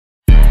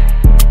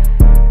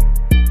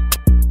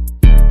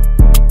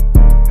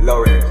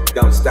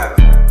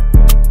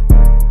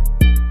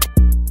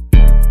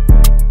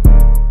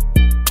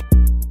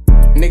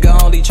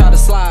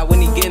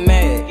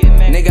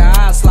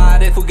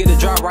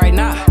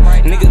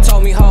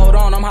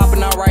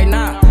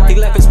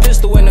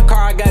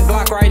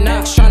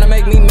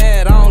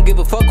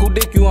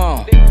dick you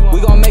on. We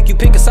gon' make you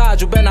pick a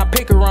side, you better not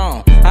pick her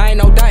wrong. I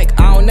ain't no dyke,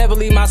 I don't never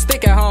leave my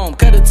stick at home.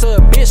 Cut it to a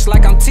bitch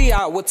like I'm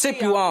T.I., what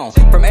tip you on?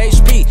 From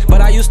HP,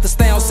 but I used to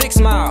stay on 6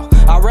 Mile.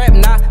 I rap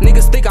now,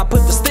 niggas think I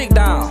put the stick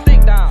down.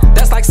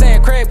 That's like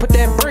saying Craig put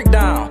that brick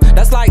down.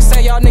 That's like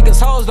saying y'all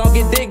niggas hoes don't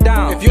get dick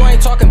down. If you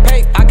ain't talking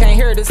pay, I can't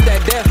hear it, it's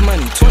that death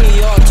money.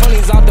 20-yard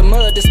 20s out the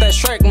mud, it's that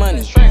Shrek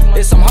money.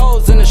 It's some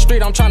hoes in the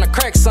street, I'm tryna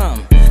crack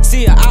something.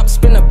 See a op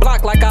spin the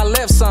block like I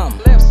left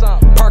something.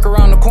 Park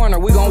around the corner,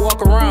 we gon'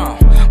 walk around.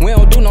 We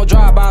don't do no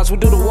drive-bys, we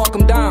do the walk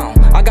 'em down.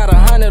 I got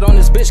 100 on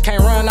this bitch,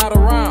 can't run out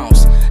of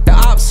rounds. The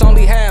ops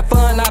only had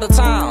fun out of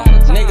town.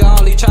 Nigga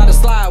only try to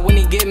slide when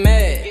he get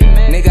mad.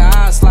 Nigga,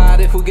 I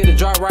slide if we get a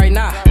drop right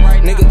now.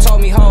 Nigga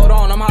told me hold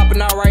on, I'm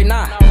hopping out right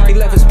now. He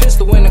left his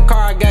pistol in the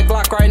car, I got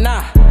Glock right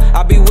now.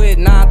 I be with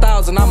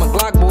 9,000, I'm a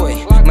Glock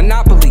boy.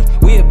 Monopoly,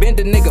 we a bend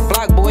a nigga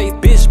block boy.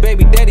 Bitch,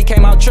 baby daddy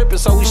came out tripping,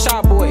 so we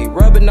shot boy.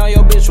 Rubbing on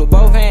your bitch with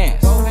both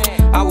hands.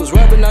 I was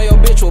rubbing on your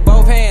bitch with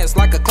both hands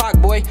like a clock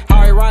boy.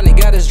 How ironic,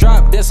 got his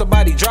drop, then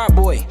somebody drop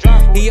boy.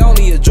 He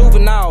only a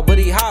juvenile, but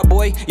he hot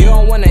boy. You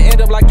don't wanna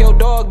end up like your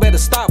dog, better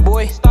stop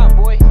boy.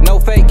 No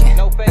faking,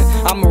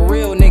 I'm a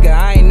real nigga,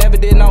 I ain't never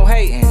did no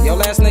hating. Your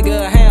last nigga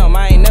a ham,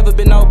 I ain't never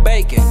been no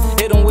bacon.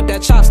 Hit him with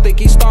that chopstick,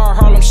 he start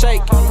Harlem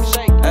shaking.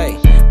 Hey,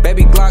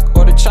 baby Glock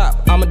or the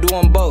chop, I'ma do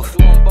them both.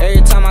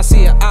 Every time I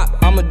see a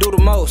op, I'ma do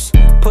the most.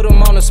 Put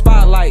him on the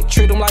spotlight,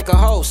 treat him like a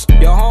host.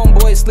 Your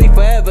homeboy sleep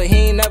forever,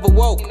 he ain't never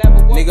woke.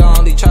 Nigga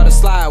only try to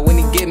slide when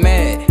he get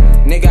mad.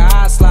 Nigga,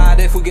 I slide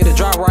if we get a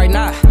drop right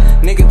now.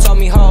 Nigga told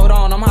me hold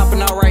on, I'm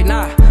hopping out right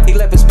now. He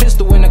left his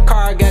pistol in the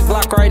car, I got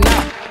Glock right now.